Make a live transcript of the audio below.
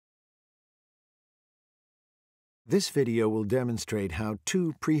This video will demonstrate how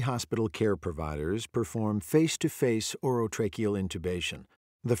two pre-hospital care providers perform face-to-face orotracheal intubation.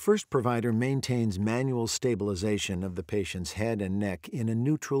 The first provider maintains manual stabilization of the patient's head and neck in a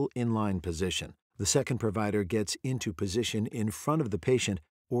neutral inline position. The second provider gets into position in front of the patient,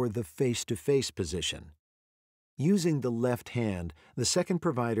 or the face-to-face position. Using the left hand, the second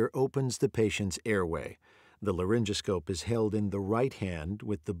provider opens the patient's airway. The laryngoscope is held in the right hand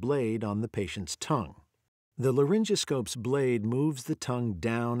with the blade on the patient's tongue. The laryngoscope's blade moves the tongue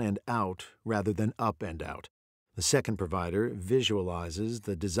down and out rather than up and out. The second provider visualizes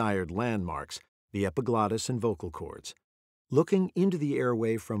the desired landmarks, the epiglottis and vocal cords. Looking into the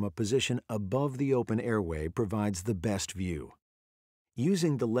airway from a position above the open airway provides the best view.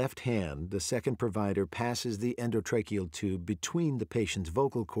 Using the left hand, the second provider passes the endotracheal tube between the patient's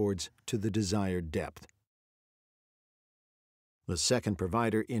vocal cords to the desired depth. The second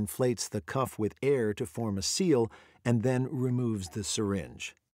provider inflates the cuff with air to form a seal and then removes the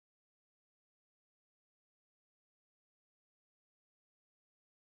syringe.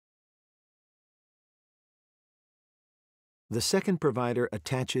 The second provider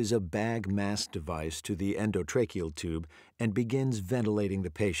attaches a bag mask device to the endotracheal tube and begins ventilating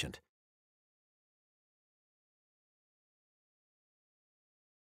the patient.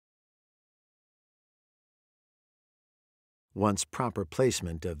 Once proper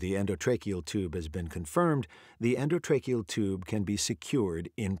placement of the endotracheal tube has been confirmed, the endotracheal tube can be secured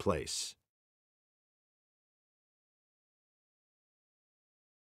in place.